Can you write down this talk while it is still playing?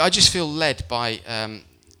I just feel led by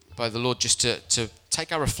the Lord just to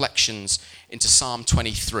take our reflections into Psalm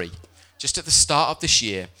 23. Just at the start of this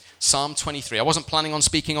year, Psalm 23. I wasn't planning on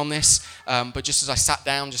speaking on this, but just as I sat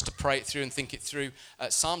down just to pray it through and think it through,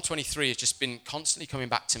 Psalm 23 has just been constantly coming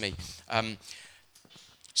back to me.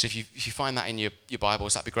 So if you find that in your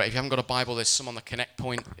Bibles, that'd be great. If you haven't got a Bible, there's some on the Connect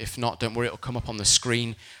point. If not, don't worry, it'll come up on the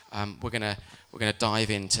screen. We're gonna dive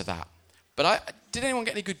into that. But did anyone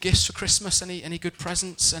get any good gifts for Christmas? Any good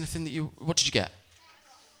presents? Anything that what did you get?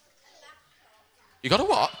 You got a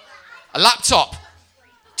what? A laptop.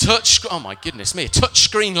 Oh my goodness me, a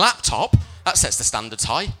touchscreen laptop? That sets the standards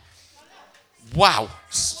high. Wow.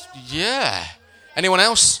 Yeah. Anyone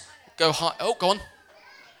else? Go high. Oh, go on.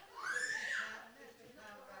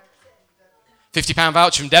 £50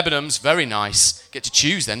 voucher from Debenhams. Very nice. Get to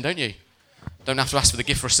choose then, don't you? Don't have to ask for the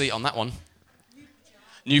gift receipt on that one.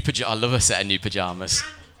 New pajamas. I love a set of new pajamas.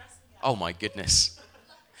 Oh my goodness.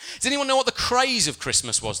 Does anyone know what the craze of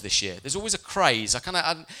Christmas was this year? There's always a craze.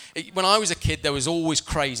 When I was a kid, there was always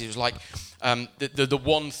craze. It was like the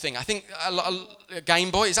one thing. I think a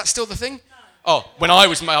Game Boy. Is that still the thing? Oh, I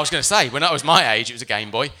was going to say, when I was my age, it was a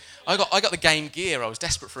Game Boy. I got the Game Gear. I was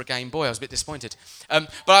desperate for a Game Boy. I was a bit disappointed.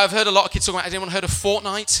 But I've heard a lot of kids talking about. Has anyone heard of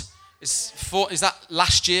Fortnite? Is that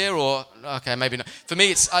last year or okay? Maybe not. For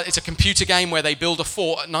me, it's a computer game where they build a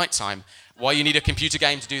fort at night time. Why you need a computer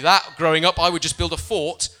game to do that? Growing up, I would just build a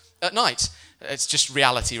fort at night. It's just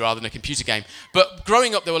reality rather than a computer game. But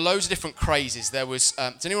growing up, there were loads of different crazes. There was.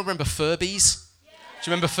 Does anyone remember Furbies? Do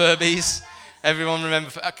you remember Furbies? Everyone remember?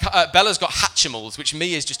 Bella's got Hatchimals, which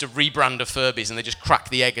me is just a rebrand of Furbies, and they just crack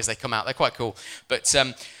the egg as they come out. They're quite cool. But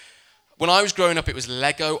when I was growing up, it was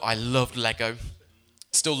Lego. I loved Lego.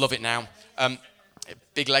 Still love it now.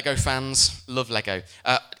 Big Lego fans. Love Lego.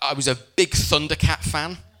 I was a big Thundercat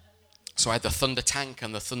fan. So I had the Thunder Tank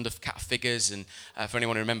and the Thundercat figures, and for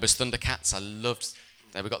anyone who remembers Thundercats, I loved.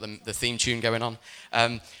 There we got the theme tune going on.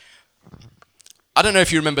 I don't know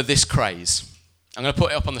if you remember this craze. I'm going to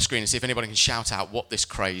put it up on the screen and see if anybody can shout out what this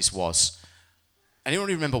craze was. Anyone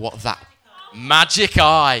remember what that? Magic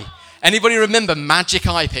Eye. Anybody remember Magic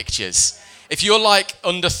Eye pictures? If you're like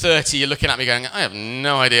under 30, you're looking at me going, I have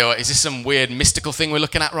no idea. Is this some weird mystical thing we're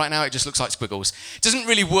looking at right now? It just looks like squiggles. It doesn't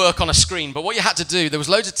really work on a screen, but what you had to do, there was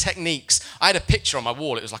loads of techniques. I had a picture on my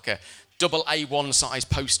wall. It was like a double A1 size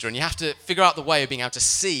poster, and you have to figure out the way of being able to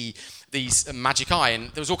see these Magic Eye.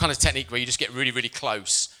 And there was all kinds of technique where you just get really, really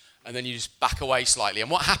close, and then you just back away slightly.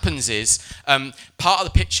 And what happens is part of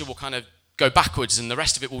the picture will kind of go backwards, and the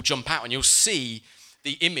rest of it will jump out, and you'll see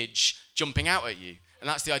the image jumping out at you. And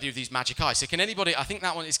that's the idea of these Magic Eyes. So can anybody, I think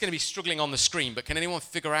that one, it's going to be struggling on the screen, but can anyone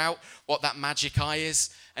figure out what that Magic Eye is?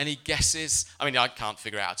 Any guesses? I mean, I can't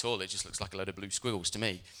figure it out at all. It just looks like a load of blue squiggles to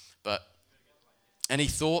me. But any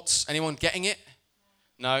thoughts? Anyone getting it?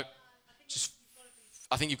 No?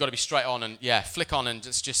 I think you've got to be straight on and, flick on and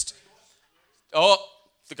just... Oh,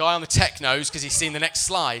 the guy on the tech knows because he's seen the next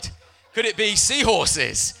slide. Could it be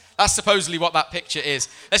seahorses? That's supposedly what that picture is.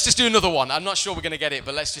 Let's just do another one. I'm not sure we're going to get it,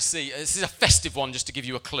 but let's just see. This is a festive one just to give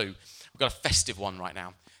you a clue. We've got a festive one right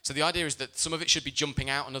now. So the idea is that some of it should be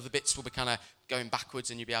jumping out and other bits will be kind of going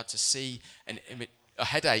backwards and you'll be able to see a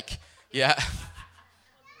headache. Yeah.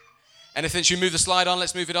 Anything? Should we move the slide on?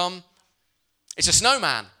 Let's move it on. It's a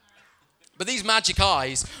snowman. But these Magic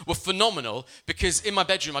Eyes were phenomenal because in my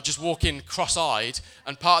bedroom I'd just walk in cross-eyed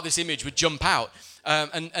and part of this image would jump out.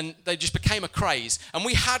 And they just became a craze. And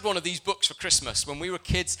we had one of these books for Christmas. When we were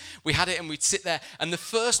kids, we had it and we'd sit there. And the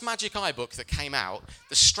first Magic Eye book that came out,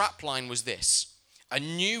 the strapline was this: a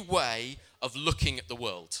new way of looking at the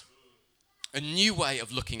world. A new way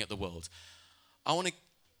of looking at the world. I want to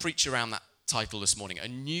preach around that title this morning, a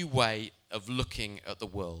new way of looking at the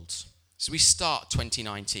world. So we start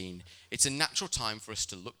 2019. It's a natural time for us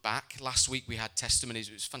to look back. Last week we had testimonies.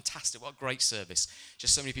 It was fantastic. What a great service.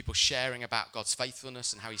 Just so many people sharing about God's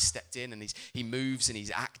faithfulness and how he stepped in and he moves and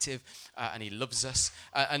he's active and he loves us.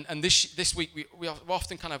 And this week we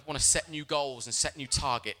often kind of want to set new goals and set new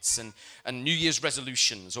targets and New Year's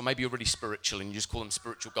resolutions, or maybe you're really spiritual and you just call them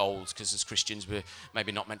spiritual goals because as Christians we're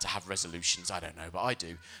maybe not meant to have resolutions. I don't know, but I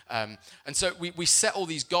do. And so we set all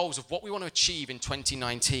these goals of what we want to achieve in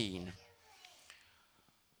 2019.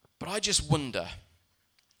 But I just wonder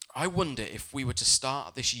if we were to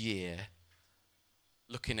start this year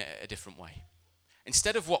looking at it a different way.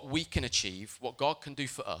 Instead of what we can achieve, what God can do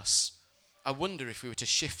for us, I wonder if we were to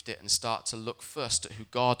shift it and start to look first at who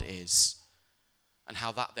God is and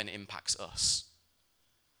how that then impacts us.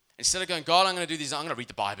 Instead of going, God, I'm going to do this, I'm going to read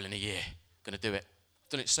the Bible in a year. I'm going to do it. I've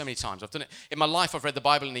done it so many times. I've done it. In my life, I've read the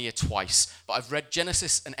Bible in a year twice, but I've read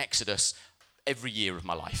Genesis and Exodus every year of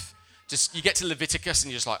my life. Just you get to Leviticus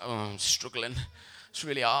and you're just like, oh, I'm struggling. It's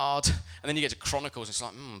really hard. And then you get to Chronicles, and it's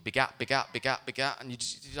like, begat. And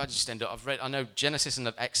I just end up, I know Genesis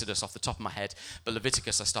and Exodus off the top of my head, but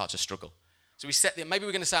Leviticus I start to struggle. So maybe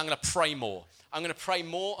we're going to say, I'm going to pray more. I'm going to pray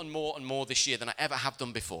more and more and more this year than I ever have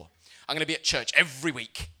done before. I'm going to be at church every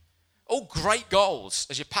week. All great goals.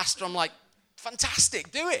 As your pastor, I'm like,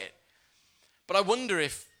 fantastic, do it. But I wonder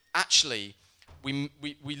if actually we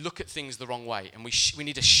look at things the wrong way, and we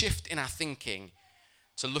need a shift in our thinking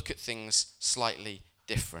to look at things slightly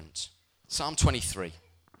different. Psalm 23.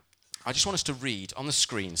 I just want us to read on the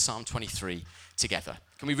screen Psalm 23 together.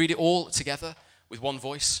 Can we read it all together with one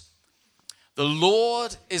voice? The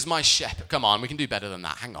Lord is my shepherd. Come on, we can do better than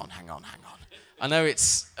that. Hang on. I know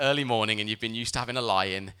it's early morning and you've been used to having a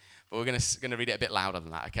lie-in, but we're going to read it a bit louder than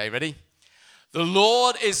that, okay? Ready? The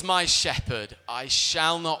Lord is my shepherd, I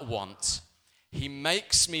shall not want. He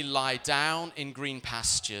makes me lie down in green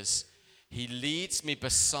pastures. He leads me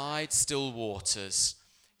beside still waters.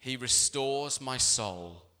 He restores my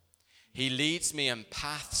soul. He leads me in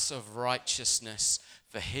paths of righteousness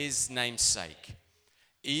for his name's sake.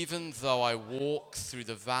 Even though I walk through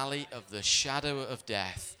the valley of the shadow of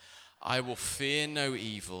death, I will fear no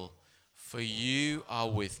evil, for you are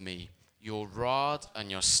with me. Your rod and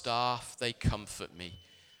your staff, they comfort me.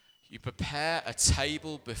 You prepare a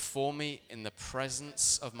table before me in the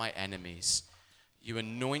presence of my enemies. You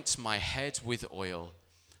anoint my head with oil.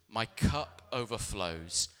 My cup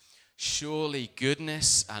overflows. Surely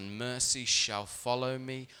goodness and mercy shall follow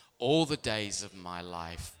me all the days of my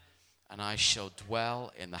life, and I shall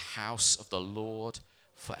dwell in the house of the Lord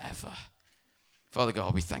forever. Father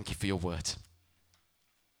God, we thank you for your word.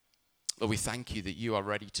 Lord, we thank you that you are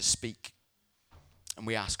ready to speak. And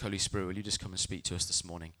we ask, Holy Spirit, will you just come and speak to us this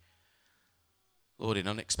morning? Lord, in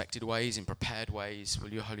unexpected ways, in prepared ways,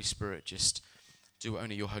 will your Holy Spirit just do what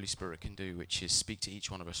only your Holy Spirit can do, which is speak to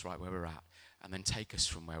each one of us right where we're at, and then take us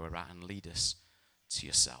from where we're at and lead us to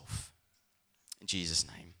yourself. In Jesus'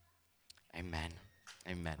 name, amen.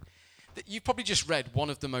 Amen. You've probably just read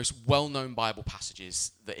one of the most well-known Bible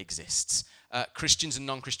passages that exists. Christians and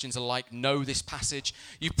non-Christians alike know this passage.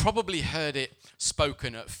 You've probably heard it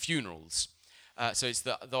spoken at funerals. So it's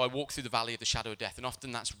though I walk through the valley of the shadow of death, and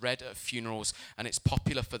often that's read at funerals, and it's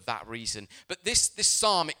popular for that reason. But this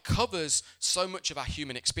psalm, it covers so much of our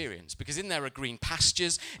human experience, because in there are green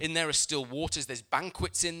pastures, in there are still waters, there's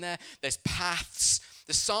banquets in there, there's paths.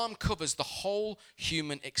 The psalm covers the whole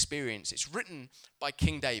human experience. It's written by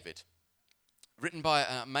King David, written by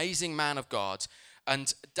an amazing man of God.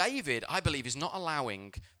 And David, I believe, is not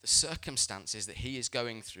allowing the circumstances that he is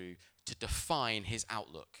going through to define his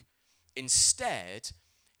outlook. Instead,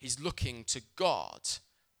 he's looking to God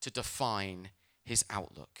to define his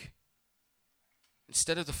outlook.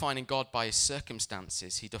 Instead of defining God by his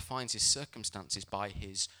circumstances, he defines his circumstances by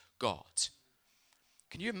his God.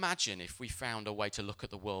 Can you imagine if we found a way to look at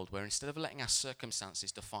the world where instead of letting our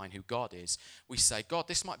circumstances define who God is, we say, God,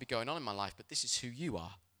 this might be going on in my life, but this is who you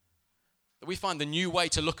are. That we find the new way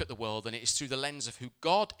to look at the world, and it is through the lens of who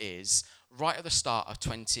God is right at the start of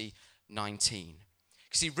 2019.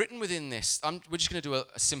 See, written within this, we're just going to do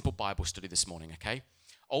a simple Bible study this morning, okay?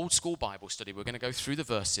 Old school Bible study. We're going to go through the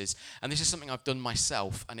verses, and this is something I've done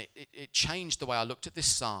myself, and it changed the way I looked at this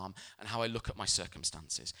psalm and how I look at my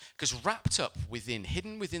circumstances. Because wrapped up within,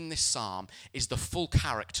 hidden within this psalm, is the full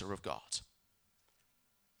character of God,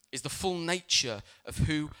 is the full nature of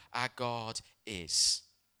who our God is.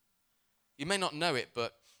 You may not know it,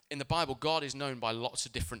 but in the Bible, God is known by lots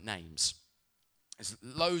of different names. There's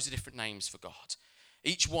loads of different names for God.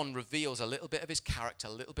 Each one reveals a little bit of his character,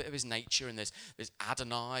 a little bit of his nature, and there's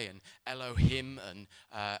Adonai and Elohim and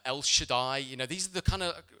El Shaddai. You know, these are the kind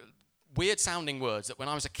of weird-sounding words that when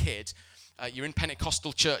I was a kid, you're in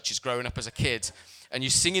Pentecostal churches growing up as a kid, and you're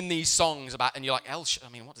singing these songs about, and you're like,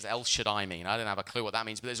 what does El Shaddai mean? I don't have a clue what that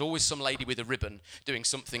means, but there's always some lady with a ribbon doing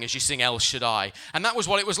something as you sing El Shaddai. And that was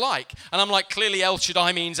what it was like. And I'm like, clearly El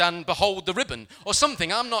Shaddai means, and behold the ribbon, or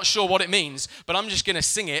something. I'm not sure what it means, but I'm just going to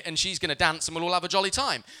sing it, and she's going to dance, and we'll all have a jolly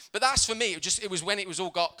time. But that's for me, it was when it was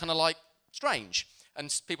all got kind of like strange,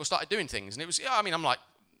 and people started doing things. And it was, I'm like,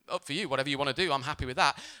 up for you, whatever you want to do, I'm happy with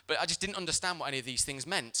that. But I just didn't understand what any of these things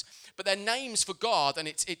meant. But they're names for God, and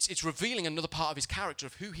it's revealing another part of his character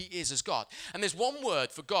of who he is as God. And there's one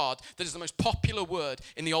word for God that is the most popular word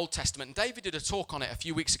in the Old Testament. And David did a talk on it a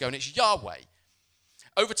few weeks ago, and it's Yahweh.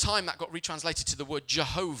 Over time, that got retranslated to the word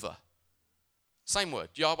Jehovah. Same word,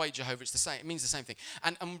 Yahweh, Jehovah, it's the same. It means the same thing.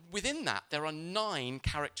 And within that, there are 9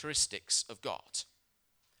 characteristics of God.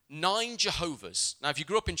 9 Jehovahs. Now, if you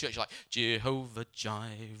grew up in church, you're like, Jehovah Jireh.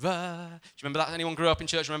 Do you remember that? Anyone grew up in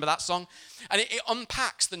church? Remember that song? And it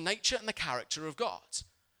unpacks the nature and the character of God.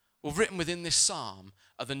 Well, written within this psalm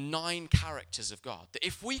are the 9 characters of God. That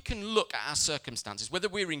if we can look at our circumstances, whether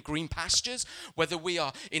we're in green pastures, whether we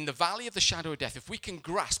are in the valley of the shadow of death, if we can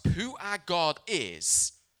grasp who our God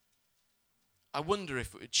is, I wonder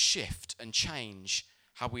if it would shift and change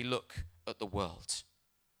how we look at the world.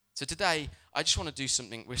 So today, I just want to do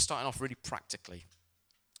something. We're starting off really practically.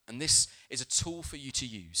 And this is a tool for you to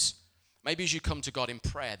use. Maybe as you come to God in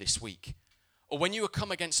prayer this week, or when you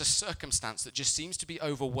come against a circumstance that just seems to be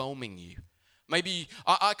overwhelming you. Maybe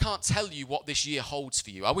I can't tell you what this year holds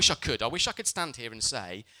for you. I wish I could. I wish I could stand here and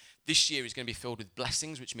say, this year is going to be filled with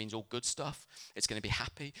blessings, which means all good stuff. It's going to be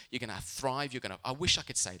happy. You're going to thrive. I wish I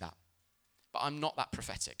could say that. But I'm not that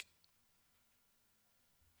prophetic.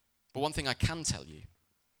 But one thing I can tell you,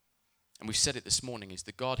 and we've said it this morning, is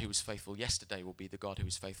the God who was faithful yesterday will be the God who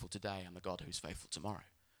is faithful today and the God who is faithful tomorrow.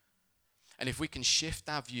 And if we can shift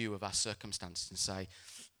our view of our circumstances and say,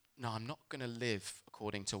 no, I'm not going to live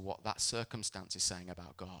according to what that circumstance is saying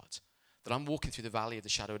about God. That I'm walking through the valley of the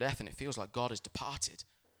shadow of death and it feels like God has departed.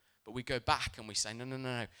 But we go back and we say,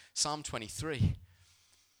 no. Psalm 23,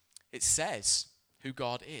 it says who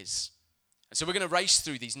God is. And so we're going to race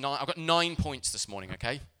through these 9. I've got 9 points this morning,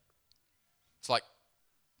 okay? It's like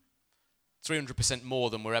 300% more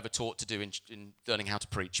than we're ever taught to do in learning how to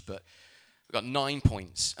preach, but we've got 9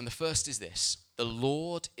 points. And the first is this: the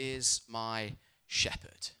Lord is my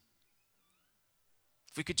shepherd.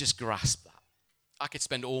 If we could just grasp that. I could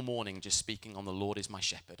spend all morning just speaking on the Lord is my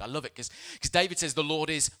shepherd. I love it because David says the Lord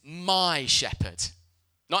is my shepherd.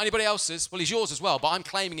 Not anybody else's. Well, he's yours as well, but I'm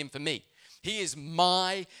claiming him for me. He is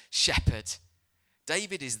my shepherd.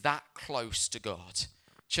 David is that close to God.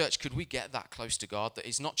 Church, could we get that close to God that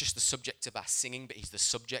he's not just the subject of our singing, but he's the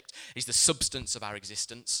substance of our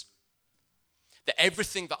existence? That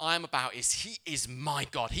everything that I am about is he is my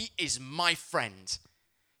God. He is my friend.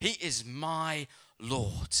 He is my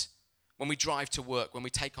Lord. When we drive to work, when we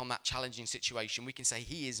take on that challenging situation, we can say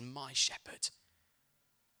he is my shepherd.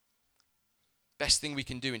 Best thing we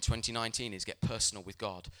can do in 2019 is get personal with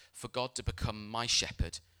God. For God to become my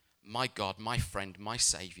shepherd, my God, my friend, my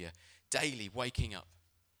Savior, daily waking up.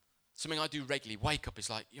 Something I do regularly, wake up, is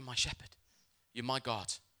like, you're my shepherd. You're my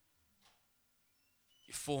God.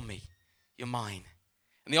 You're for me. You're mine.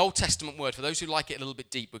 And the Old Testament word, for those who like it a little bit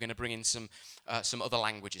deep, we're going to bring in some other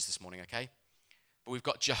languages this morning, okay? But we've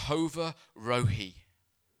got Jehovah Rohi.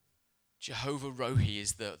 Jehovah Rohi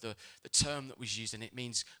is the term that was used, and it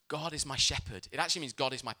means God is my shepherd. It actually means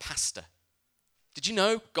God is my pastor. Did you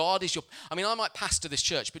know God is I might pastor this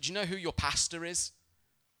church, but do you know who your pastor is?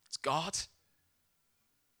 It's God.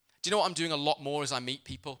 Do you know what I'm doing a lot more as I meet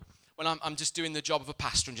people? When I'm just doing the job of a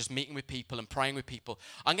pastor and just meeting with people and praying with people,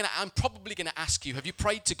 I'm probably going to ask you, have you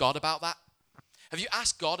prayed to God about that? Have you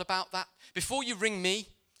asked God about that? Before you ring me,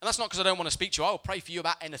 and that's not because I don't want to speak to you, I will pray for you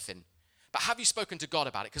about anything. But have you spoken to God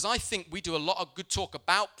about it? Because I think we do a lot of good talk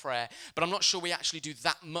about prayer, but I'm not sure we actually do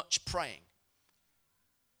that much praying.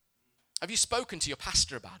 Have you spoken to your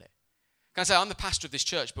pastor about it? Can I say, I'm the pastor of this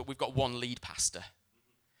church, but we've got one lead pastor.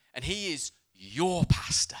 And he is your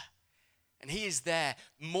pastor. And he is there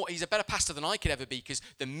more. He's a better pastor than I could ever be, because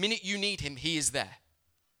the minute you need him, he is there.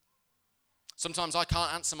 Sometimes I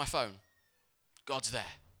can't answer my phone. God's there.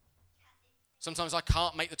 Sometimes I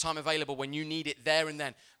can't make the time available when you need it there and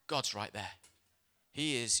then. God's right there.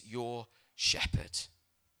 He is your shepherd.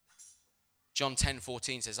 John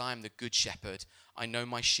 10:14 says, I am the good shepherd. I know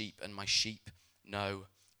my sheep and my sheep know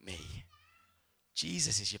me.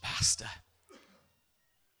 Jesus is your pastor.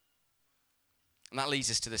 And that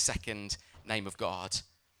leads us to the second name of God.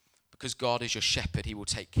 Because God is your shepherd, he will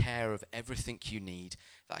take care of everything you need.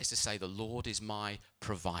 That is to say, the Lord is my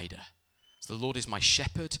provider. So the Lord is my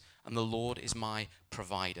shepherd and the Lord is my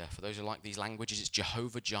provider. For those who like these languages, it's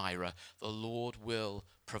Jehovah Jireh. The Lord will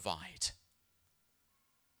provide.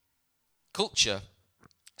 Culture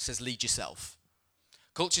says lead yourself.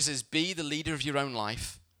 Culture says be the leader of your own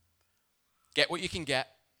life. Get what you can get.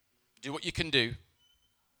 Do what you can do.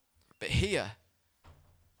 But here,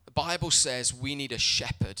 the Bible says we need a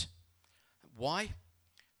shepherd. Why?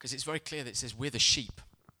 Because it's very clear that it says we're the sheep.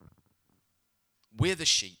 We're the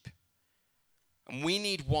sheep. And we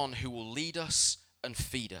need one who will lead us and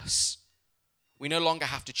feed us. We no longer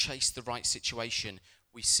have to chase the right situation.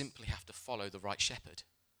 We simply have to follow the right shepherd.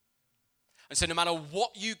 And so no matter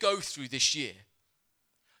what you go through this year,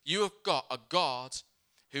 you have got a God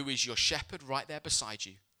who is your shepherd right there beside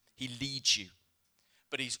you. He leads you.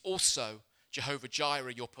 But he's also Jehovah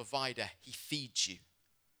Jireh, your provider. He feeds you.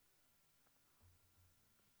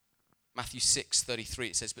 Matthew 6:33,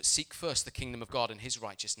 it says, "But seek first the kingdom of God and his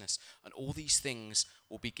righteousness, and all these things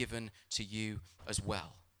will be given to you as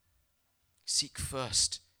well." Seek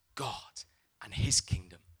first God and his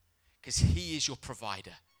kingdom, because he is your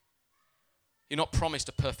provider. You're not promised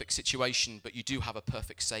a perfect situation, but you do have a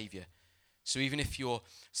perfect Savior. So even if your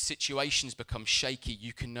situations become shaky,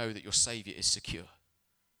 you can know that your Savior is secure.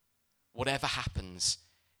 Whatever happens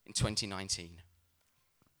in 2019.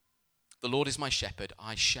 The Lord is my shepherd,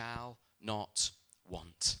 I shall not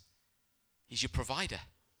want. He's your provider.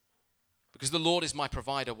 Because the Lord is my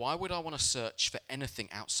provider, why would I want to search for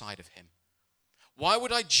anything outside of him? Why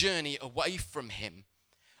would I journey away from him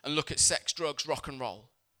and look at sex, drugs, rock and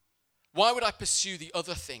roll? Why would I pursue the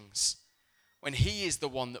other things when he is the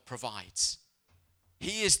one that provides?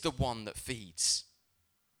 He is the one that feeds.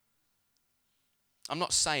 I'm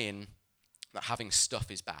not saying that having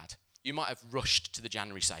stuff is bad. You might have rushed to the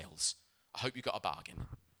January sales. I hope you got a bargain.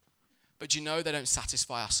 But do you know they don't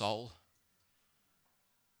satisfy our soul?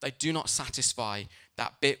 They do not satisfy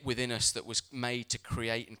that bit within us that was made to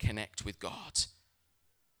create and connect with God.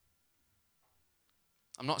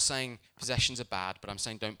 I'm not saying possessions are bad, but I'm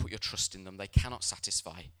saying don't put your trust in them. They cannot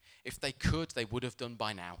satisfy. If they could, they would have done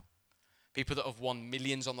by now. People that have won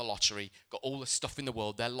millions on the lottery, got all the stuff in the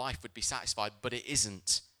world, their life would be satisfied, but it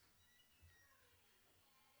isn't.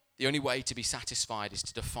 The only way to be satisfied is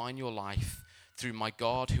to define your life through my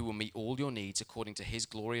God who will meet all your needs according to his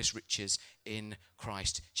glorious riches in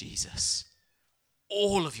Christ Jesus.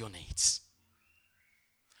 All of your needs.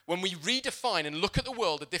 When we redefine and look at the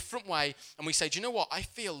world a different way and we say, do you know what? I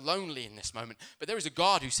feel lonely in this moment, but there is a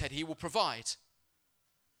God who said he will provide.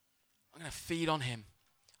 I'm going to feed on him.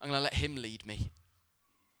 I'm going to let him lead me.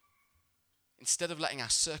 Instead of letting our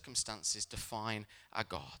circumstances define our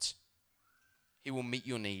God. He will meet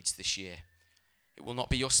your needs this year. It will not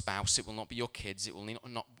be your spouse. It will not be your kids. It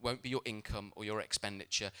won't be your income or your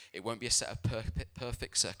expenditure. It won't be a set of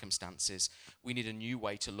perfect circumstances. We need a new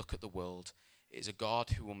way to look at the world. It is a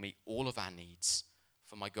God who will meet all of our needs,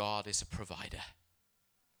 for my God is a provider.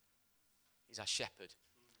 He's our shepherd.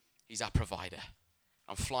 He's our provider.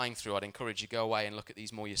 I'm flying through. I'd encourage you to go away and look at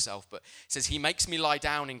these more yourself. But it says, he makes me lie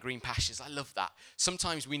down in green pastures. I love that.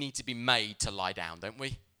 Sometimes we need to be made to lie down, don't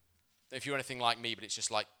we? If you're anything like me, but it's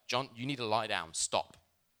just like, John, you need to lie down. Stop.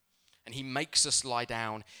 And he makes us lie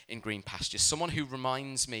down in green pastures. Someone who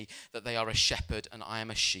reminds me that they are a shepherd and I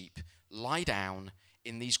am a sheep. Lie down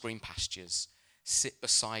in these green pastures. Sit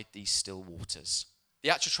beside these still waters. The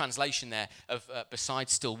actual translation there of beside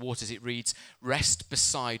still waters, it reads,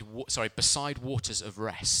 beside waters of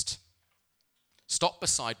rest. Stop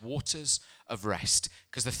beside waters of rest.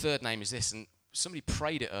 Because the third name is this, and somebody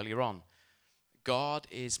prayed it earlier on. God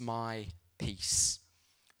is my peace.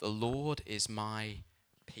 The Lord is my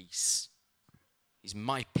peace. He's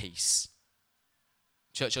my peace.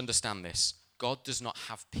 Church, understand this. God does not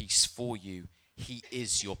have peace for you. He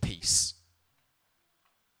is your peace.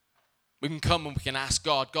 We can come and we can ask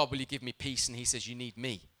God, God, will you give me peace? And he says, you need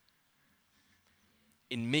me.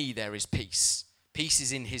 In me there is peace. Peace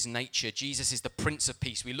is in his nature. Jesus is the Prince of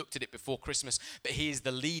Peace. We looked at it before Christmas, but he is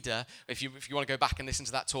the leader. If you want to go back and listen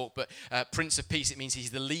to that talk, but Prince of Peace, it means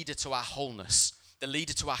he's the leader to our wholeness, the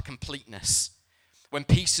leader to our completeness. When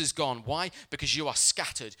peace is gone, why? Because you are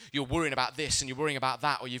scattered. You're worrying about this and you're worrying about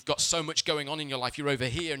that, or you've got so much going on in your life. You're over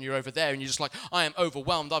here and you're over there, and you're just like, I am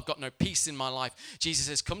overwhelmed. I've got no peace in my life. Jesus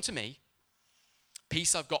says, come to me.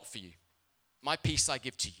 Peace I've got for you. My peace I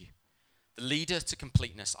give to you. The leader to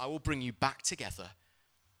completeness. I will bring you back together.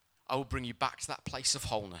 I will bring you back to that place of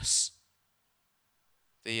wholeness.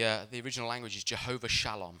 The original language is Jehovah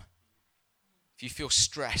Shalom. If you feel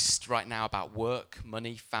stressed right now about work,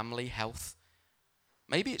 money, family, health,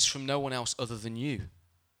 maybe it's from no one else other than you.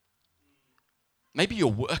 Maybe you're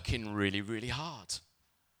working really, really hard.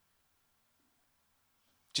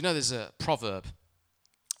 Do you know there's a proverb?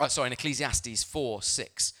 In Ecclesiastes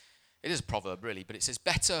 4:6. It is a proverb, really, but it says,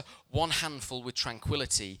 better one handful with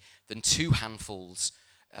tranquility than two handfuls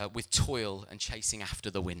with toil and chasing after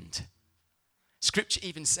the wind. Scripture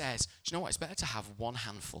even says, do you know what? It's better to have one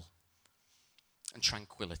handful and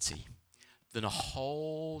tranquility than a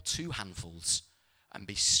whole two handfuls and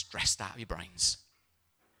be stressed out of your brains.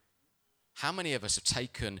 How many of us have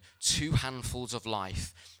taken two handfuls of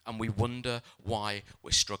life and we wonder why we're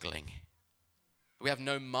struggling? We have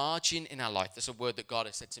no margin in our life. That's a word that God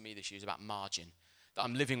has said to me this year, is about margin. That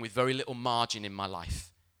I'm living with very little margin in my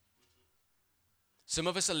life. Some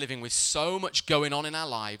of us are living with so much going on in our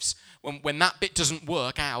lives. When that bit doesn't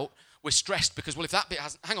work out, we're stressed because, well, if that bit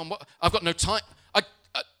hasn't, hang on, what? I've got no time.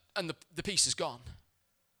 And the peace is gone.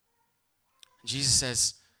 And Jesus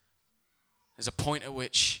says, there's a point at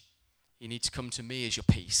which You need to come to me as your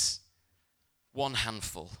peace. One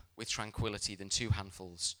handful with tranquility than two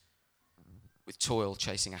handfuls with toil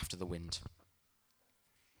chasing after the wind.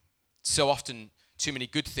 So often, too many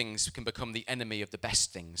good things can become the enemy of the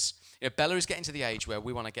best things. Bella is getting to the age where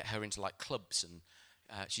we want to get her into like clubs, and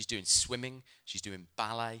she's doing swimming, she's doing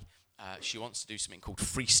ballet, she wants to do something called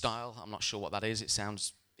freestyle. I'm not sure what that is. It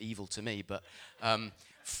sounds evil to me, but I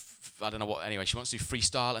don't know what. Anyway, she wants to do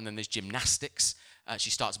freestyle, and then there's gymnastics.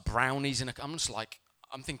 She starts brownies, and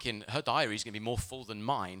I'm thinking her diary is going to be more full than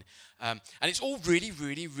mine. And it's all really,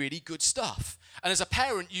 really, really good stuff. And as a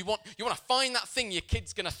parent, you want to find that thing your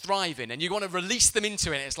kid's going to thrive in, and you want to release them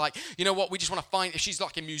into it. It's like, you know what, we just want to find, if she's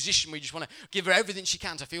like a musician, we just want to give her everything she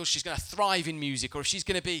can to feel she's going to thrive in music. Or if she's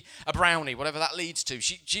going to be a brownie, whatever that leads to,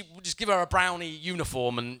 we'll just give her a brownie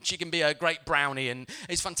uniform, and she can be a great brownie, and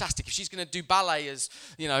it's fantastic. If she's going to do ballet as,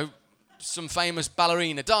 some famous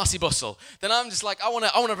ballerina, Darcy Bustle, then I'm just like, I want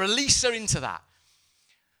to release her into that.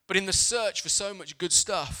 But in the search for so much good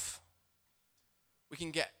stuff, we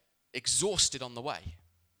can get exhausted on the way.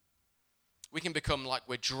 We can become like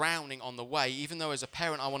we're drowning on the way. Even though as a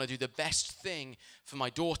parent I want to do the best thing for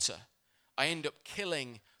my daughter, I end up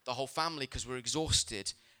killing the whole family because we're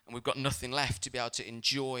exhausted and we've got nothing left to be able to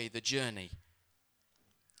enjoy the journey.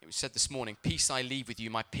 It was said this morning, peace I leave with you,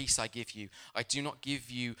 my peace I give you. I do not give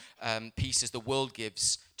you peace as the world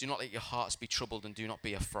gives. Do not let your hearts be troubled and do not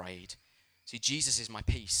be afraid. See, Jesus is my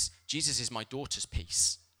peace. Jesus is my daughter's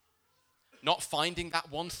peace. Not finding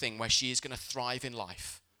that one thing where she is going to thrive in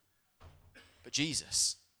life, but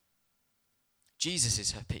Jesus. Jesus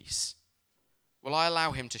is her peace. Will I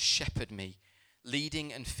allow him to shepherd me,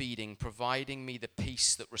 leading and feeding, providing me the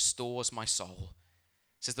peace that restores my soul?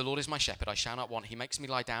 It says, the Lord is my shepherd, I shall not want. He makes me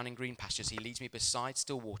lie down in green pastures. He leads me beside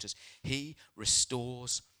still waters. He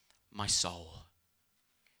restores my soul.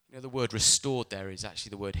 The word restored there is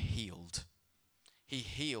actually the word healed. He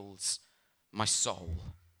heals my soul.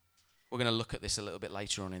 We're going to look at this a little bit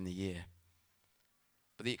later on in the year.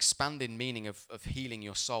 But the expanded meaning of healing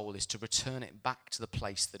your soul is to return it back to the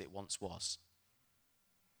place that it once was.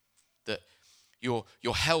 That your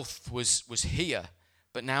health was here,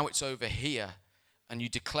 but now it's over here. And you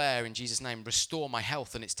declare in Jesus' name, restore my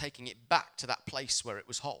health, and it's taking it back to that place where it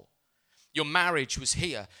was whole. Your marriage was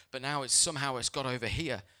here, but now it's got over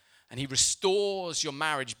here. And he restores your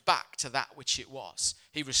marriage back to that which it was.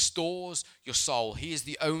 He restores your soul. He is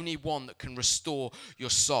the only one that can restore your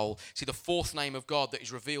soul. See, the fourth name of God that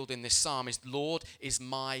is revealed in this psalm is Lord is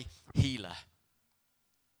my healer.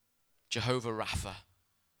 Jehovah Rapha.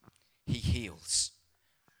 He heals.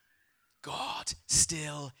 God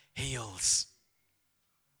still heals.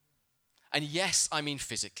 And yes, I mean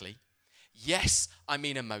physically. Yes, I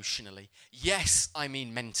mean emotionally. Yes, I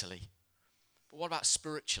mean mentally. But what about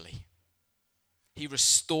spiritually? He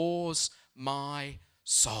restores my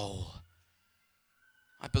soul.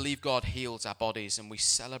 I believe God heals our bodies, and we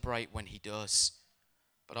celebrate when he does.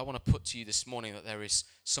 But I want to put to you this morning that there is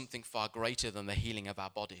something far greater than the healing of our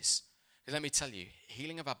bodies. Because let me tell you,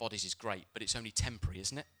 healing of our bodies is great, but it's only temporary,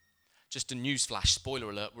 isn't it? Just a newsflash,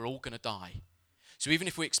 spoiler alert, we're all going to die. So even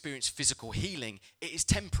if we experience physical healing, it is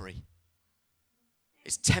temporary.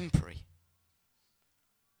 It's temporary.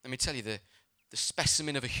 Let me tell you, the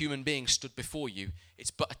specimen of a human being stood before you.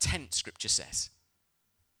 It's but a tent, Scripture says.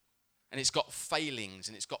 And it's got failings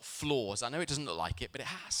and it's got flaws. I know it doesn't look like it, but it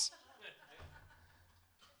has.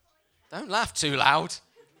 Don't laugh too loud.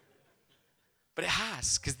 But it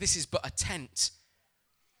has, because this is but a tent.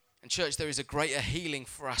 And church, there is a greater healing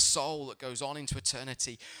for our soul that goes on into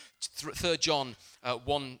eternity. 3 John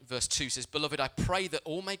 1 verse 2 says, Beloved, I pray that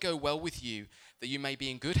all may go well with you, that you may be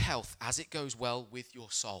in good health as it goes well with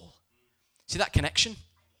your soul. See that connection?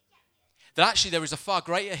 That actually there is a far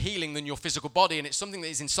greater healing than your physical body, and it's something that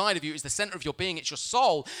is inside of you, it's the center of your being, it's your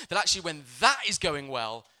soul, that actually when that is going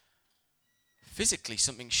well, physically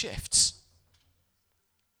something shifts.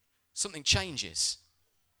 Something changes.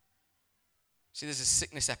 See, there's a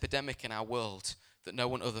sickness epidemic in our world that no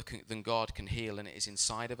one other than God can heal, and it is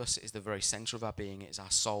inside of us. It is the very center of our being. It is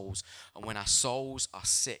our souls. And when our souls are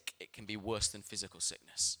sick, it can be worse than physical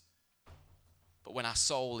sickness. But when our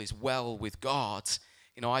soul is well with God,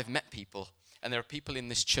 I've met people, and there are people in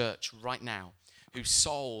this church right now whose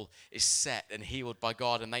soul is set and healed by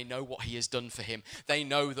God, and they know what he has done for him. They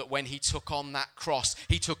know that when he took on that cross,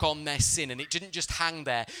 he took on their sin, and it didn't just hang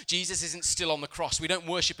there. Jesus isn't still on the cross. We don't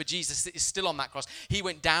worship a Jesus that is still on that cross. He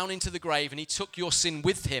went down into the grave, and he took your sin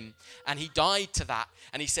with him, and he died to that,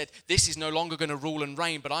 and he said, this is no longer going to rule and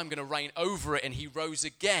reign, but I'm going to reign over it, and he rose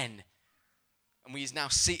again, and he is now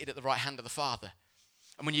seated at the right hand of the Father.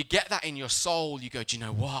 And when you get that in your soul, you go, do you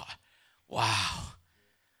know what? Wow.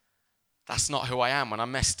 That's not who I am. When I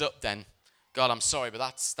messed up then, God, I'm sorry, but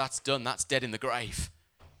that's done. That's dead in the grave.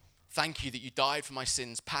 Thank you that you died for my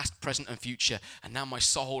sins, past, present, and future, and now my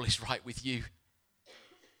soul is right with you.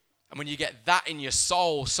 And when you get that in your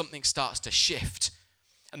soul, something starts to shift.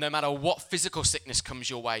 And no matter what physical sickness comes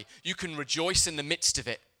your way, you can rejoice in the midst of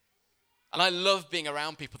it. And I love being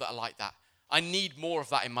around people that are like that. I need more of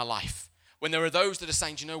that in my life. When there are those that are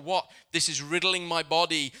saying, do you know what? This is riddling my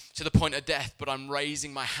body to the point of death, but I'm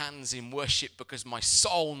raising my hands in worship because my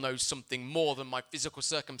soul knows something more than my physical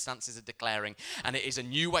circumstances are declaring. And it is a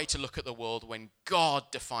new way to look at the world when God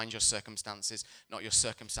defines your circumstances, not your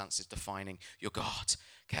circumstances defining your God.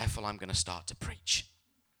 Careful, I'm going to start to preach.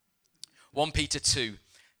 1 Peter 2.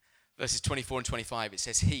 Verses 24 and 25, it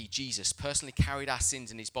says, He, Jesus, personally carried our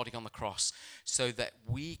sins in his body on the cross so that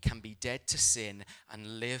we can be dead to sin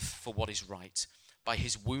and live for what is right. By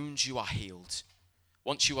his wounds you are healed.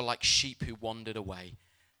 Once you were like sheep who wandered away,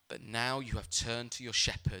 but now you have turned to your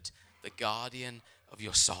shepherd, the guardian of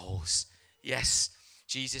your souls. Yes,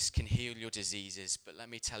 Jesus can heal your diseases, but let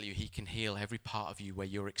me tell you, he can heal every part of you where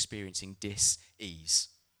you're experiencing dis-ease,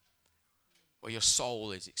 where your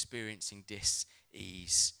soul is experiencing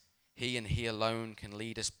dis-ease. He and he alone can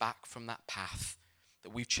lead us back from that path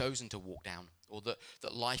that we've chosen to walk down, or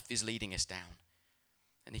that life is leading us down.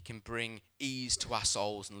 And he can bring ease to our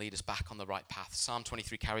souls and lead us back on the right path. Psalm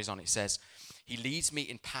 23 carries on. It says, He leads me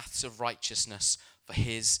in paths of righteousness for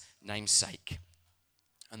his name's sake.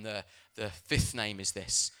 And the fifth name is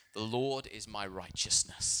this: the Lord is my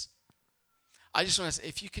righteousness. I just want to say,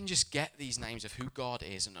 if you can just get these names of who God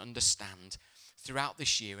is and understand throughout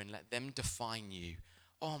this year and let them define you,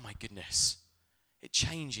 oh my goodness, it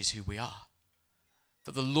changes who we are.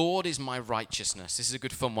 For the Lord is my righteousness. This is a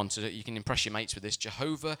good fun one, so that you can impress your mates with this.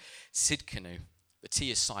 Jehovah Sidkenu. The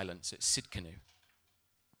T is silent, so it's Sidkenu.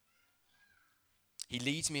 He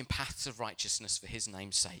leads me in paths of righteousness for his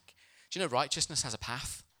name's sake. Do you know righteousness has a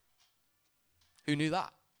path? Who knew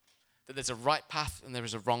that? That there's a right path and there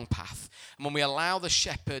is a wrong path. And when we allow the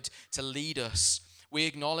shepherd to lead us, we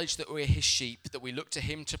acknowledge that we're his sheep, that we look to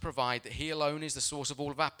him to provide, that he alone is the source of all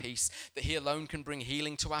of our peace, that he alone can bring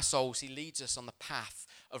healing to our souls. He leads us on the path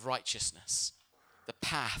of righteousness, the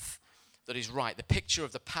path that is right. The picture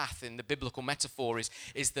of the path in the biblical metaphor is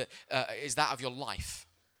that of your life.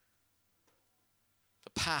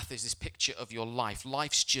 The path is this picture of your life,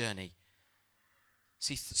 life's journey.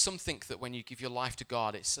 See, some think that when you give your life to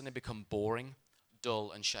God, it's suddenly become boring,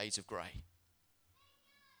 dull, and shades of grey.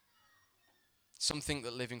 Some think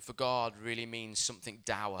that living for God really means something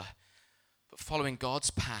dour. But following God's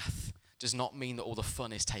path does not mean that all the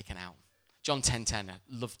fun is taken out. John 10:10, I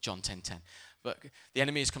love John 10:10. But the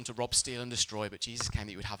enemy has come to rob, steal, and destroy, but Jesus came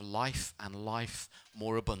that you would have life and life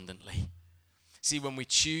more abundantly. See, when we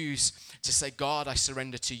choose to say, God, I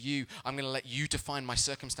surrender to you, I'm going to let you define my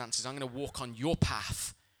circumstances. I'm going to walk on your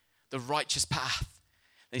path, the righteous path.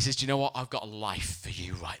 And he says, do you know what? I've got a life for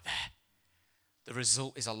you right there. The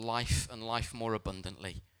result is a life and life more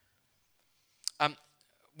abundantly.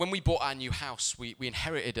 When we bought our new house, we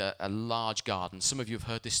inherited a large garden. Some of you have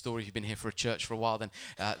heard this story. If you've been here for a church for a while, then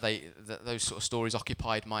those sort of stories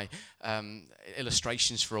occupied my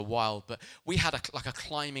illustrations for a while. But we had a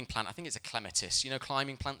climbing plant. I think it's a clematis. You know,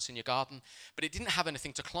 climbing plants in your garden. But it didn't have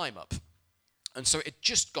anything to climb up. And so it had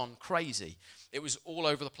just gone crazy. It was all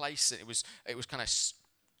over the place. It was kind of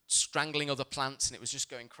strangling other plants, and it was just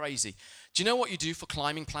going crazy. Do you know what you do for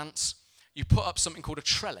climbing plants? You put up something called a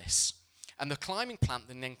trellis, and the climbing plant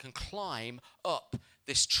then can climb up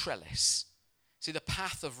this trellis. See, the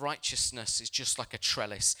path of righteousness is just like a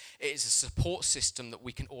trellis. It is a support system that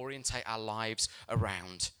we can orientate our lives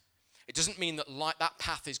around. It doesn't mean that that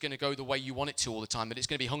path is going to go the way you want it to all the time, that it's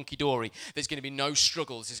going to be hunky-dory, there's going to be no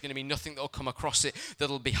struggles, there's going to be nothing that will come across it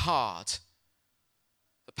that'll be hard.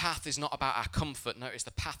 The path is not about our comfort. Notice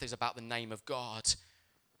the path is about the name of God.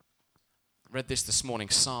 I read this morning,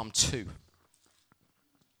 Psalm 2.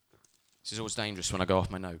 This is always dangerous when I go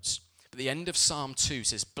off my notes. But the end of Psalm 2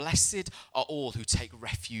 says, Blessed are all who take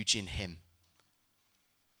refuge in him.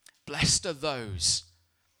 Blessed are those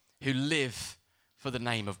who live for the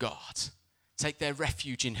name of God. Take their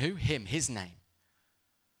refuge in who? Him, his name.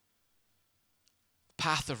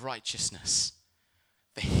 Path of righteousness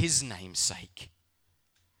for his name's sake.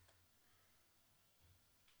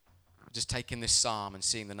 Just taking this psalm and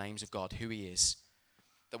seeing the names of God, who he is,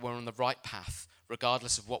 that we're on the right path,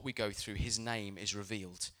 regardless of what we go through, his name is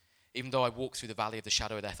revealed. Even though I walk through the valley of the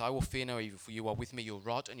shadow of death, I will fear no evil, for you are with me, your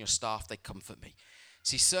rod and your staff, they comfort me.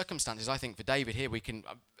 See, circumstances, I think for David here, we can,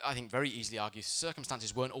 I think, very easily argue,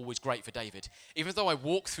 circumstances weren't always great for David. Even though I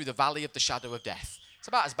walk through the valley of the shadow of death, it's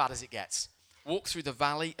about as bad as it gets. Walk through the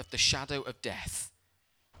valley of the shadow of death.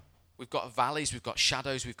 We've got valleys, we've got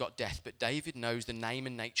shadows, we've got death, but David knows the name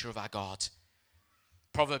and nature of our God.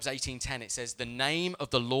 Proverbs 18:10, it says, the name of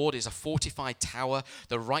the Lord is a fortified tower.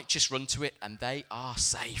 The righteous run to it and they are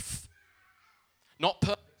safe. Not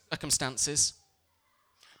perfect circumstances.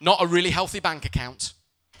 Not a really healthy bank account.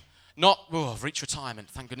 Not, oh, I've reached retirement.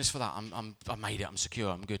 Thank goodness for that. I made it. I'm secure.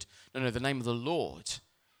 I'm good. No, the name of the Lord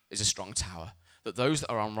is a strong tower, that those that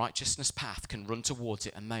are on righteousness path can run towards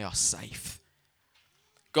it and they are safe.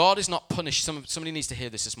 God is not punished. Somebody needs to hear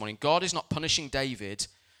this morning. God is not punishing David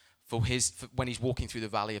for when he's walking through the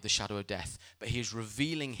valley of the shadow of death, but he is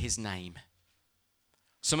revealing his name.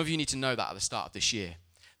 Some of you need to know that at the start of this year.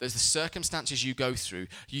 There's the circumstances you go through.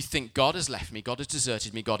 You think God has left me, God has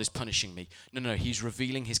deserted me, God is punishing me. No, he's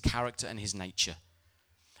revealing his character and his nature.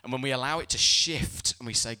 And when we allow it to shift and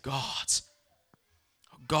we say, God,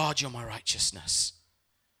 you're my righteousness.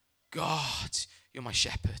 God, you're my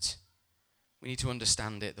shepherd. We need to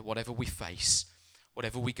understand it, that whatever we face,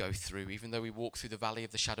 whatever we go through, even though we walk through the valley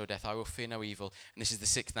of the shadow of death, I will fear no evil. And this is the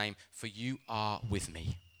sixth name, for you are with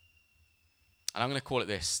me. And I'm going to call it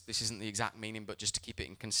this. This isn't the exact meaning, but just to keep it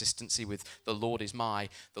in consistency with the Lord is my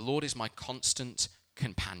constant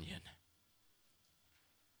companion.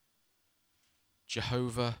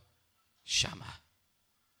 Jehovah Shammah.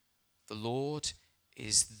 The Lord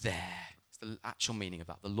is there. It's the actual meaning of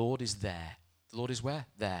that. The Lord is there. The Lord is where?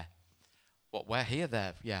 There. What, where? Here?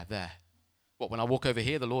 There. Yeah, there. What, when I walk over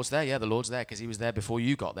here, the Lord's there? Yeah, the Lord's there because he was there before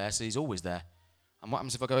you got there, so he's always there. And what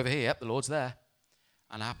happens if I go over here? Yep, the Lord's there.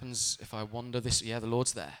 And happens if I wander this, yeah, the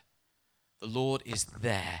Lord's there. The Lord is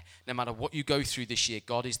there. No matter what you go through this year,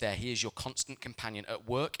 God is there. He is your constant companion at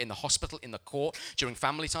work, in the hospital, in the court, during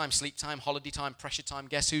family time, sleep time, holiday time, pressure time.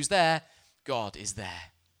 Guess who's there? God is there.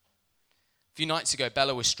 A few nights ago,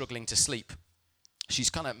 Bella was struggling to sleep. She's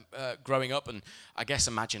kind of growing up and I guess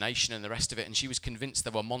imagination and the rest of it. And she was convinced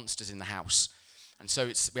there were monsters in the house. And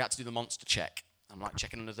so we had to do the monster check. I'm like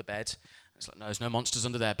checking under the bed. It's like, no, there's no monsters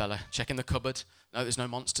under there, Bella. Check in the cupboard. No, there's no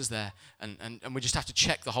monsters there. And we just have to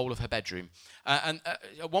check the whole of her bedroom. At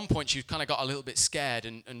one point, she kind of got a little bit scared,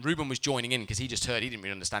 and Ruben was joining in because he just heard. He didn't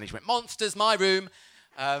really understand. He went, monsters, my room.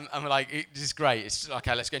 And we're like, this is great. It's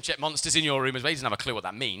okay, let's go and check monsters in your room as well. He doesn't have a clue what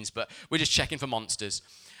that means, but we're just checking for monsters.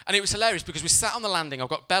 And it was hilarious because we sat on the landing. I've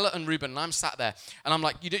got Bella and Ruben, and I'm sat there. And I'm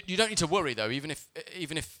like, you don't need to worry, though, even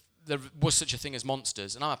if there was such a thing as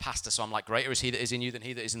monsters. And I'm a pastor, so I'm like, greater is he that is in you than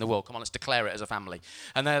he that is in the world. Come on, let's declare it as a family.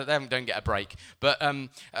 And they don't get a break. But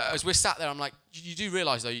as we're sat there, I'm like, you do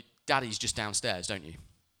realise, though, Daddy's just downstairs, don't you?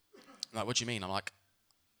 I'm like, what do you mean? I'm like,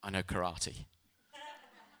 I know karate.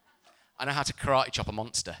 I know how to karate chop a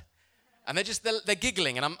monster. And they're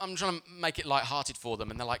giggling, and I'm trying to make it light-hearted for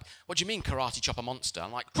them. And they're like, what do you mean karate chop a monster?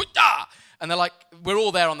 I'm like, Hoo-dah! And they're like, we're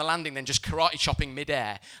all there on the landing then just karate chopping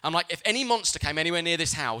midair. I'm like, if any monster came anywhere near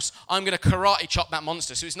this house, I'm going to karate chop that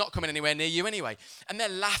monster, so it's not coming anywhere near you anyway. And they're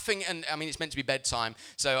laughing, and I mean, it's meant to be bedtime,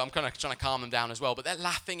 so I'm kind of trying to calm them down as well. But they're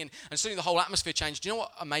laughing, and suddenly the whole atmosphere changed. Do you know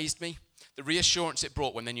what amazed me? The reassurance it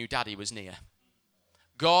brought when they knew Daddy was near.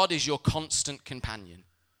 God is your constant companion.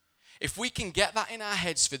 If we can get that in our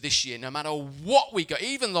heads for this year, no matter what we go,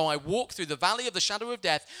 even though I walk through the valley of the shadow of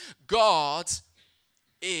death, God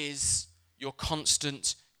is your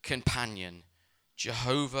constant companion.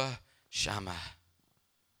 Jehovah Shammah.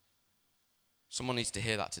 Someone needs to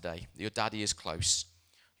hear that today. Your Daddy is close.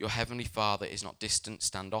 Your Heavenly Father is not distant,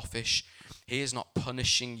 standoffish. He is not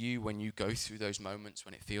punishing you when you go through those moments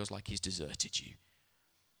when it feels like he's deserted you.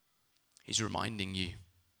 He's reminding you.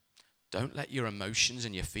 Don't let your emotions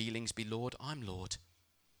and your feelings be Lord. I'm Lord.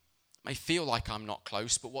 It may feel like I'm not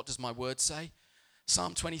close, but what does my word say?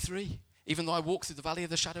 Psalm 23. Even though I walk through the valley of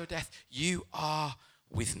the shadow of death, you are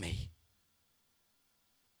with me.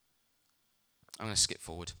 I'm going to skip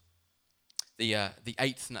forward. The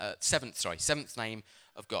seventh name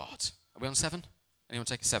of God. Are we on 7? Anyone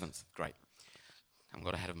take a 7th? Great. I haven't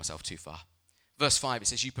got ahead of myself too far. Verse 5, it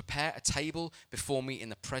says, you prepare a table before me in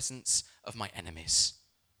the presence of my enemies.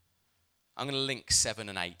 I'm going to link 7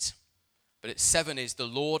 and 8. But 7 is, the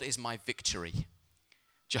Lord is my victory.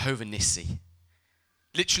 Jehovah Nissi.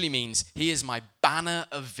 Literally means, he is my banner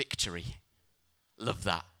of victory. Love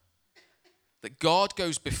that. That God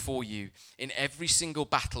goes before you in every single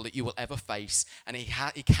battle that you will ever face. And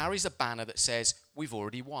he carries a banner that says, we've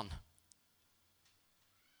already won.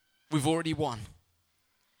 We've already won.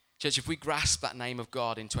 Church, if we grasp that name of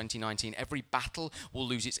God in 2019, every battle will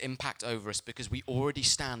lose its impact over us because we already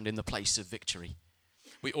stand in the place of victory.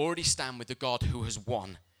 We already stand with the God who has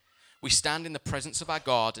won. We stand in the presence of our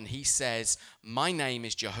God and he says, my name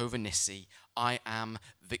is Jehovah Nissi. I am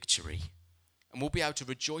victory. And we'll be able to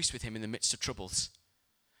rejoice with him in the midst of troubles.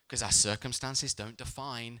 Because our circumstances don't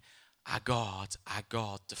define our God. Our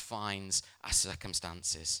God defines our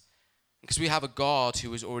circumstances. Because we have a God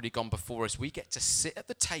who has already gone before us, we get to sit at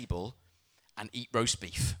the table and eat roast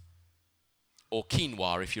beef. Or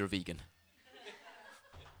quinoa if you're a vegan.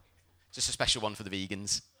 Just a special one for the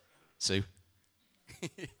vegans. Sue.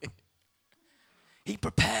 He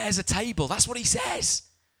prepares a table. That's what he says.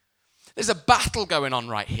 There's a battle going on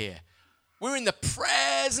right here. We're in the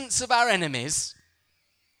presence of our enemies.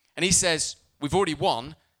 And he says, we've already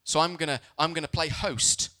won, so I'm gonna play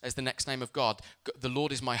host as the next name of God. The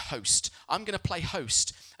Lord is my host. I'm going to play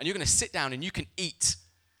host. And you're going to sit down and you can eat.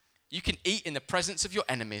 You can eat in the presence of your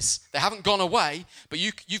enemies. They haven't gone away, but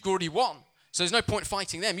you've already won. So there's no point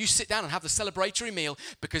fighting them. You sit down and have the celebratory meal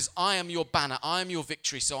because I am your banner. I am your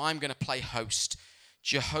victory, so I'm going to play host.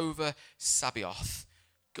 Jehovah Sabaoth.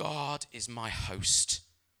 God is my host.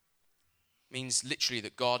 Means literally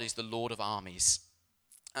that God is the Lord of armies.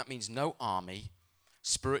 That means no army,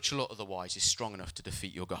 spiritual or otherwise, is strong enough to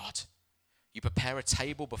defeat your God. You prepare a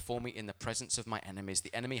table before me in the presence of my enemies.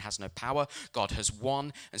 The enemy has no power. God has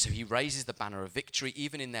won. And so he raises the banner of victory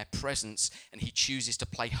even in their presence, and he chooses to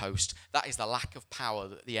play host. That is the lack of power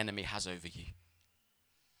that the enemy has over you.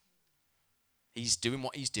 He's doing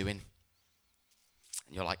what he's doing.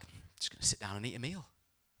 And you're like, I'm just going to sit down and eat a meal.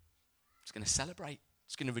 I'm just going to celebrate. I'm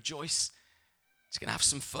just going to rejoice. I'm just going to have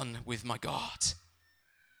some fun with my God.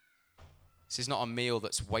 This is not a meal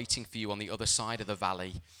that's waiting for you on the other side of the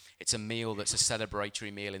valley. It's a meal that's a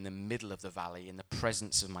celebratory meal in the middle of the valley, in the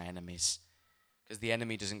presence of my enemies. Because the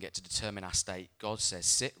enemy doesn't get to determine our state. God says,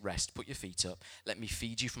 sit, rest, put your feet up. Let me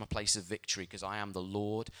feed you from a place of victory because I am the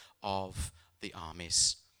Lord of the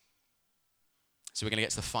armies. So we're going to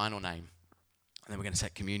get to the final name. And then we're going to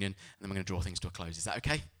take communion. And then we're going to draw things to a close. Is that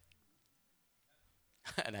okay?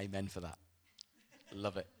 An amen for that.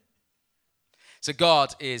 Love it. So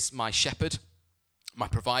God is my shepherd, my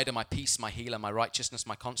provider, my peace, my healer, my righteousness,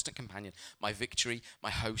 my constant companion, my victory, my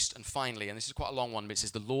host. And finally, and this is quite a long one, but it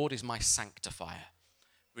says, the Lord is my sanctifier.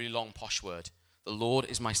 Really long, posh word. The Lord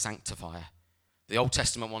is my sanctifier. The Old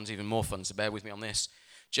Testament one's even more fun, so bear with me on this.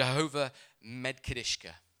 Jehovah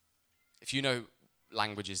Medkidishka. If you know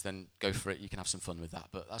languages, then go for it. You can have some fun with that,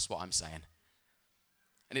 but that's what I'm saying.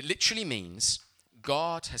 And it literally means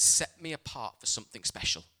God has set me apart for something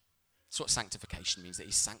special. That's what sanctification means, that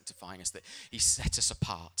he's sanctifying us, that he set us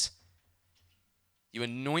apart. You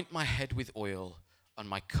anoint my head with oil, and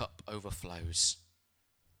my cup overflows.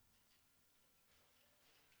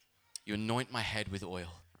 You anoint my head with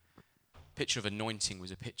oil. Picture of anointing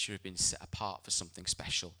was a picture of being set apart for something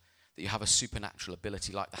special, that you have a supernatural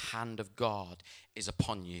ability, like the hand of God is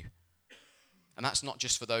upon you. And that's not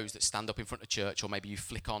just for those that stand up in front of church, or maybe you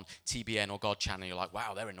flick on TBN or God channel and you're like,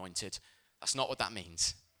 wow, they're anointed. That's not what that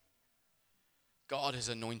means. God has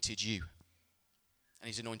anointed you. And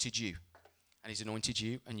he's anointed you. And he's anointed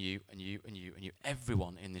you and you and you and you and you.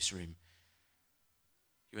 Everyone in this room.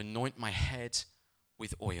 You anoint my head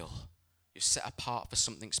with oil. You're set apart for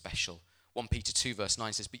something special. 1 Peter 2 verse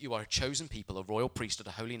 9 says, but you are a chosen people, a royal priesthood,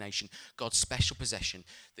 a holy nation, God's special possession,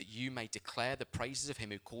 that you may declare the praises of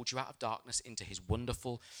him who called you out of darkness into his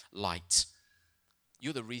wonderful light.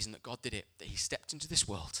 You're the reason that God did it, that he stepped into this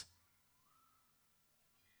world.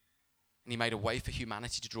 And he made a way for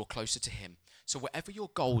humanity to draw closer to him. So whatever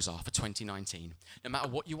your goals are for 2019, no matter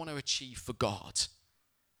what you want to achieve for God,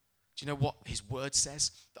 do you know what his word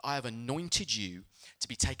says? That I have anointed you to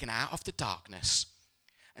be taken out of the darkness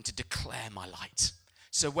and to declare my light.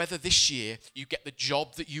 So whether this year you get the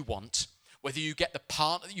job that you want, whether you get the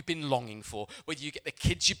partner that you've been longing for, whether you get the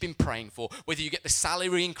kids you've been praying for, whether you get the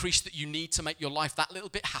salary increase that you need to make your life that little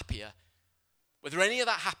bit happier, whether any of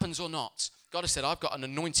that happens or not, God has said, I've got an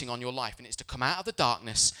anointing on your life, and it's to come out of the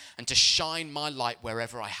darkness and to shine my light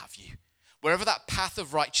wherever I have you. Wherever that path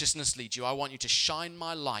of righteousness leads you, I want you to shine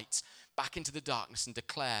my light back into the darkness and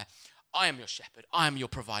declare, I am your shepherd, I am your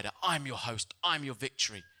provider, I am your host, I am your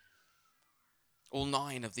victory. All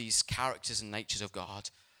 9 of these characters and natures of God.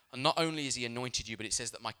 And not only has he anointed you, but it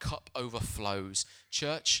says that my cup overflows.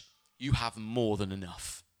 Church, you have more than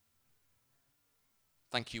enough.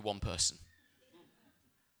 Thank you, one person.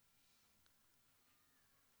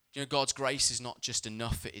 You know, God's grace is not just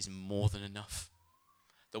enough, it is more than enough.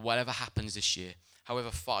 That whatever happens this year,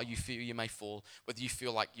 however far you feel you may fall, whether you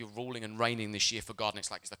feel like you're ruling and reigning this year for God, and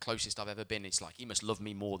it's like it's the closest I've ever been, it's like he must love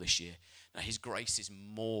me more this year. Now, his grace is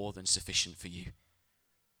more than sufficient for you.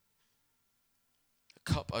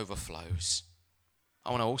 The cup overflows.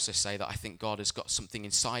 I want to also say that I think God has got something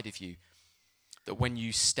inside of you that when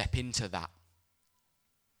you step into that,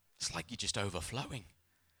 it's like you're just overflowing.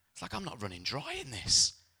 It's like, I'm not running dry in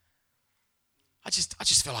this. I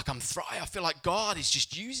just feel like I'm thriving. I feel like God is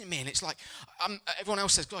just using me. And it's like, everyone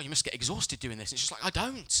else says, God, you must get exhausted doing this. And it's just like, I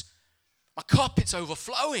don't. My cup, it's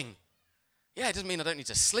overflowing. Yeah, it doesn't mean I don't need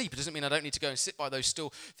to sleep. It doesn't mean I don't need to go and sit by those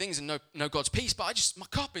still things and know God's peace. But my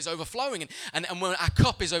cup is overflowing. And when our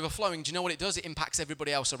cup is overflowing, do you know what it does? It impacts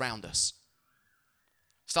everybody else around us.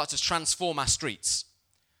 Starts to transform our streets.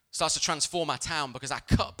 Starts to transform our town because our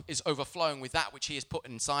cup is overflowing with that which he has put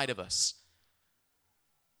inside of us.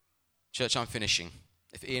 Church, I'm finishing.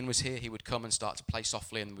 If Ian was here, he would come and start to play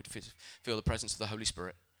softly and would feel the presence of the Holy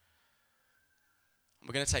Spirit. And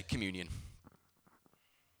we're going to take communion.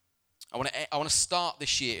 I want to start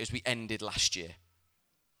this year as we ended last year.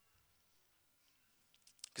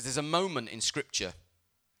 Because there's a moment in Scripture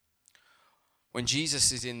when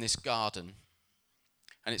Jesus is in this garden,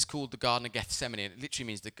 and it's called the Garden of Gethsemane. And it literally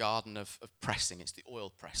means the garden of pressing. It's the oil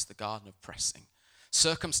press, the garden of pressing.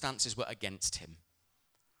 Circumstances were against him.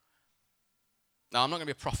 Now, I'm not going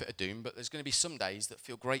to be a prophet of doom, but there's going to be some days that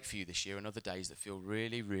feel great for you this year and other days that feel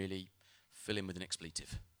really, really filling with an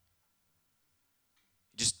expletive.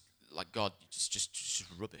 Just like, God, just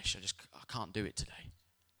rubbish. I can't do it today.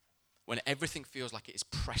 When everything feels like it is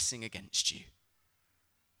pressing against you.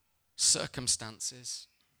 Circumstances.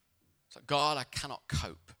 It's like, God, I cannot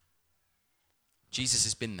cope. Jesus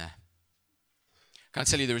has been there. Can I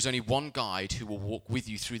tell you, there is only one guide who will walk with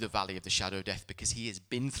you through the valley of the shadow of death, because he has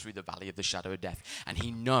been through the valley of the shadow of death, and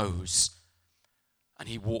he knows, and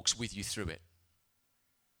he walks with you through it.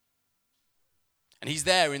 And he's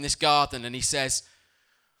there in this garden, and he says,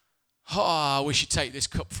 oh, I wish you'd take this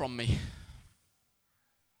cup from me.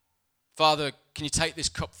 Father, can you take this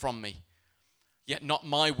cup from me? Yet not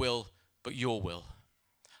my will, but your will.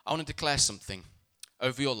 I want to declare something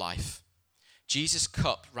over your life. Jesus'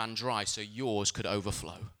 cup ran dry so yours could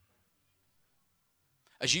overflow.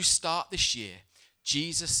 As you start this year,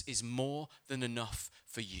 Jesus is more than enough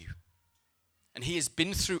for you. And he has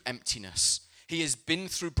been through emptiness. He has been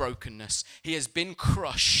through brokenness. He has been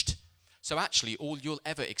crushed. So actually, all you'll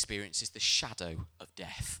ever experience is the shadow of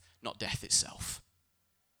death, not death itself.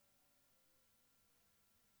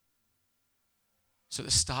 So at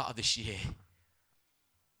the start of this year,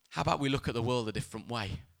 how about we look at the world a different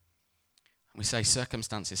way? And we say,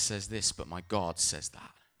 circumstances says this, but my God says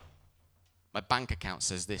that. My bank account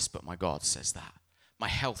says this, but my God says that. My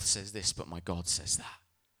health says this, but my God says that.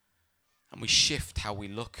 And we shift how we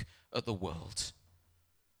look at the world.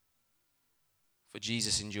 For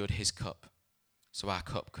Jesus endured his cup, so our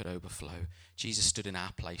cup could overflow. Jesus stood in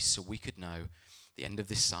our place so we could know. The end of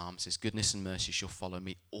this psalm says, goodness and mercy shall follow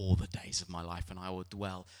me all the days of my life, and I will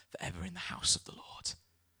dwell forever in the house of the Lord.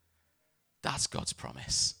 That's God's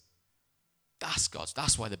promise.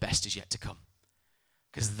 That's why the best is yet to come.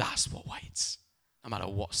 Because that's what waits, no matter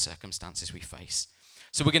what circumstances we face.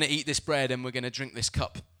 So we're going to eat this bread and we're going to drink this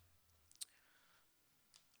cup.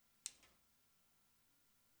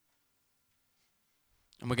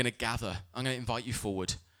 And we're going to gather. I'm going to invite you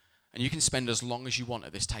forward. And you can spend as long as you want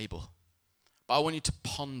at this table. But I want you to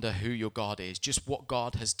ponder who your God is, just what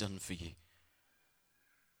God has done for you.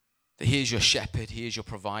 That he is your shepherd, he is your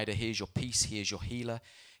provider, he is your peace, he is your healer,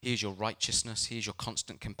 he is your righteousness, he is your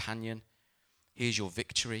constant companion, he is your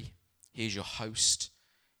victory, he is your host,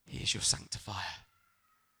 he is your sanctifier.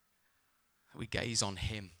 We gaze on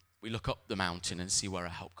him. We look up the mountain and see where our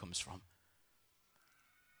help comes from.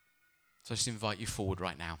 So I just invite you forward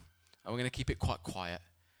right now. And we're going to keep it quite quiet.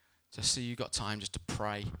 Just so you've got time just to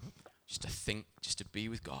pray, just to think, just to be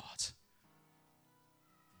with God.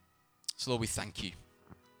 So Lord, we thank you.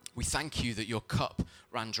 We thank you that your cup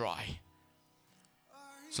ran dry.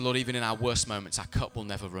 So Lord, even in our worst moments, our cup will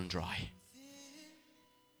never run dry.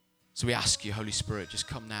 So we ask you, Holy Spirit, just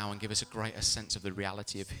come now and give us a greater sense of the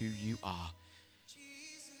reality of who you are.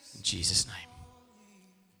 In Jesus' name.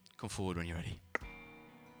 Come forward when you're ready.